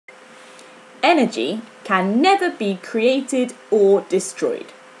energy can never be created or destroyed.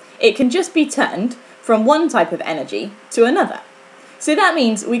 It can just be turned from one type of energy to another. So that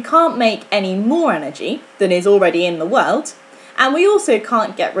means we can't make any more energy than is already in the world, and we also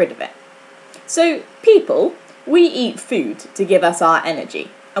can't get rid of it. So people, we eat food to give us our energy,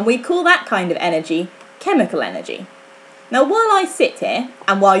 and we call that kind of energy chemical energy. Now while I sit here,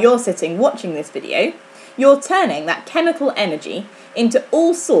 and while you're sitting watching this video, you're turning that chemical energy into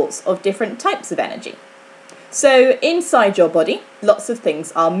all sorts of different types of energy. So inside your body, lots of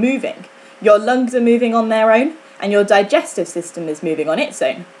things are moving. Your lungs are moving on their own, and your digestive system is moving on its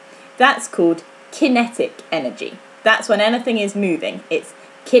own. That's called kinetic energy. That's when anything is moving, it's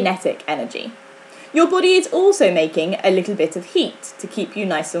kinetic energy. Your body is also making a little bit of heat to keep you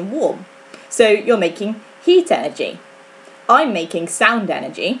nice and warm. So you're making heat energy. I'm making sound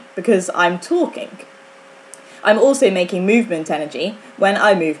energy because I'm talking. I'm also making movement energy when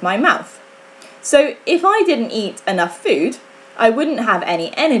I move my mouth. So if I didn't eat enough food, I wouldn't have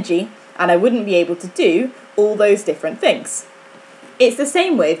any energy and I wouldn't be able to do all those different things. It's the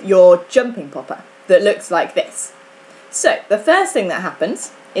same with your jumping popper that looks like this. So the first thing that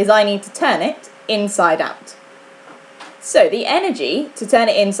happens is I need to turn it inside out. So the energy to turn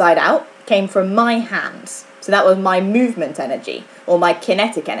it inside out came from my hands. So that was my movement energy or my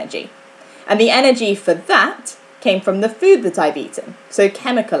kinetic energy. And the energy for that came from the food that I've eaten, so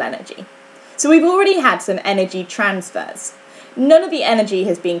chemical energy. So we've already had some energy transfers. None of the energy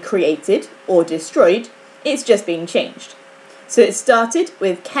has been created or destroyed, it's just been changed. So it started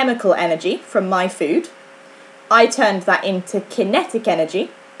with chemical energy from my food. I turned that into kinetic energy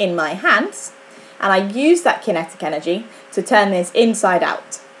in my hands, and I used that kinetic energy to turn this inside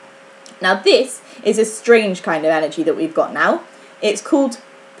out. Now this is a strange kind of energy that we've got now. It's called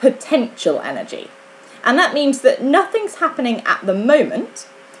potential energy. And that means that nothing's happening at the moment,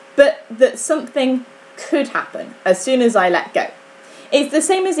 but that something could happen as soon as I let go. It's the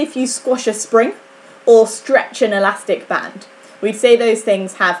same as if you squash a spring or stretch an elastic band. We'd say those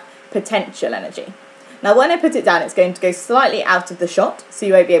things have potential energy. Now when I put it down, it's going to go slightly out of the shot, so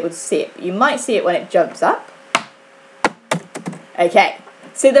you won't be able to see it, but you might see it when it jumps up. Okay,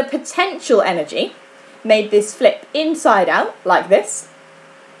 so the potential energy made this flip inside out like this.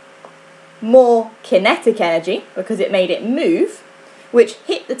 More kinetic energy because it made it move, which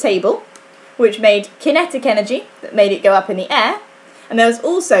hit the table, which made kinetic energy that made it go up in the air. And there was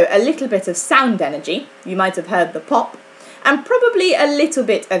also a little bit of sound energy, you might have heard the pop, and probably a little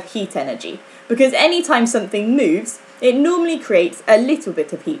bit of heat energy, because anytime something moves, it normally creates a little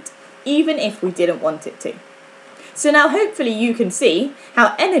bit of heat, even if we didn't want it to. So now hopefully you can see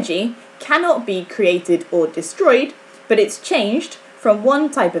how energy cannot be created or destroyed, but it's changed from one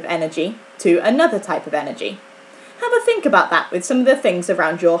type of energy to another type of energy. Have a think about that with some of the things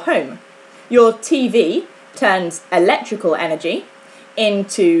around your home. Your TV turns electrical energy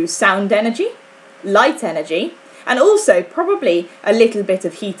into sound energy, light energy, and also probably a little bit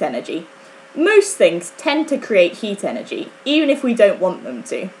of heat energy. Most things tend to create heat energy, even if we don't want them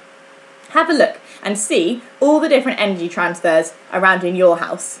to. Have a look and see all the different energy transfers around in your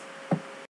house.